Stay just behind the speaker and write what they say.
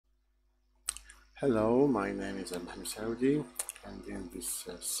Hello, my name is Mohamed Saoudi, and in this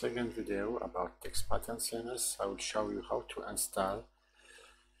second video about Textpattern CMS, I will show you how to install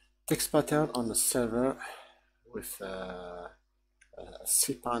Textpattern on the server with a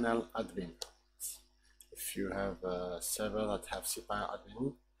cpanel admin. If you have a server that have cpanel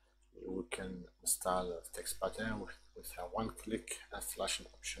admin, you can install Textpattern with a one-click installation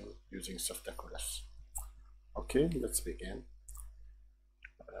option using Softaculos. Okay, let's begin.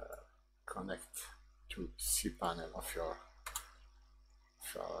 Connect to cpanel of your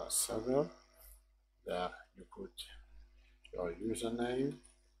server. There you put your username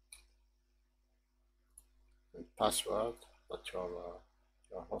and password that your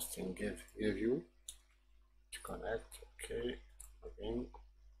hosting gave you to connect. Okay, login.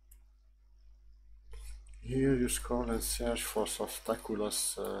 Here you scroll and search for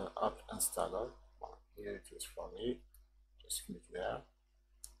Softaculos App Installer. Here it is for me. Just click there.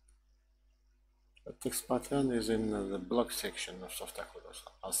 The Textpattern is in the blog section of Softaculos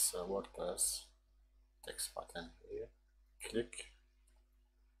as WordPress. Textpattern here. Click.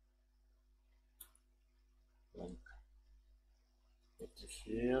 Then click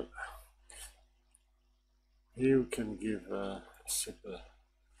here. Here you can give a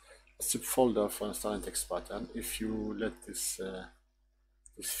subfolder for installing Textpattern. If you let this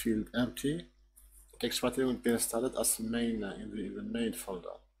field empty, Textpattern will be installed as main in the main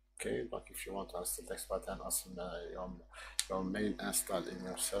folder. Okay, but if you want to install Textpattern as your main install in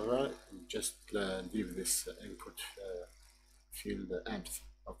your server, just leave this input field empty.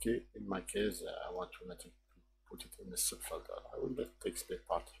 Okay, in my case, I want to put it in the subfolder. I will let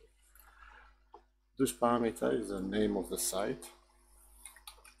Textpattern here. This parameter is the name of the site.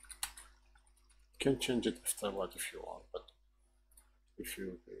 You can change it afterward if you want, but if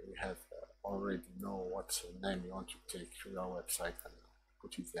you have already know what name you want to take to your website and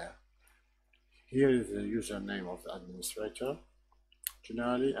put it there. Here is the username of the administrator.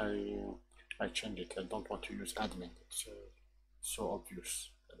 Generally, I change it. I don't want to use admin. It's so obvious.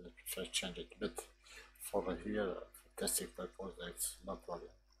 I prefer to change it. But for here, for testing purpose, it's no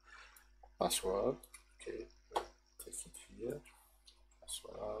problem. Password. Okay, take it here.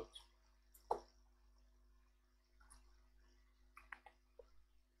 Password.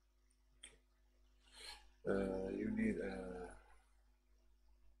 You need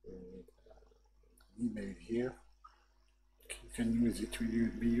email here. You can use it.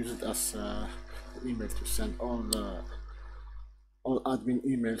 Will be used as email to send all admin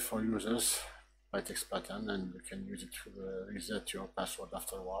email for users by Textpattern, and you can use it to reset your password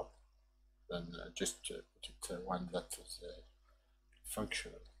afterward. Then just put it one that is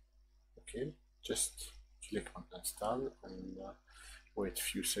functional. Okay, just click on install and wait a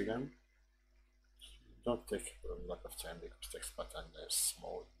few seconds. Don't take a lot of time because Textpattern is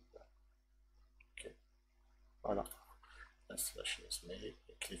small. Okay, voila. Installation is made.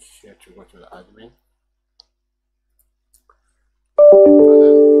 Click here to go to the admin.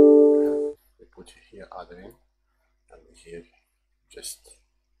 We put here admin, and here just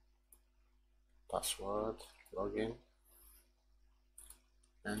password, login,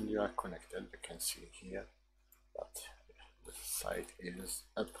 and you are connected. You can see here that the site is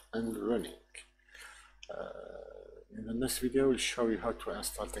up and running. In the next video, we'll show you how to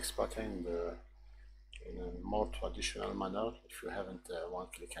install Textpattern in a more traditional manner if you haven't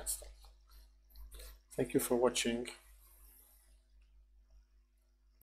one-click installed. Thank you for watching.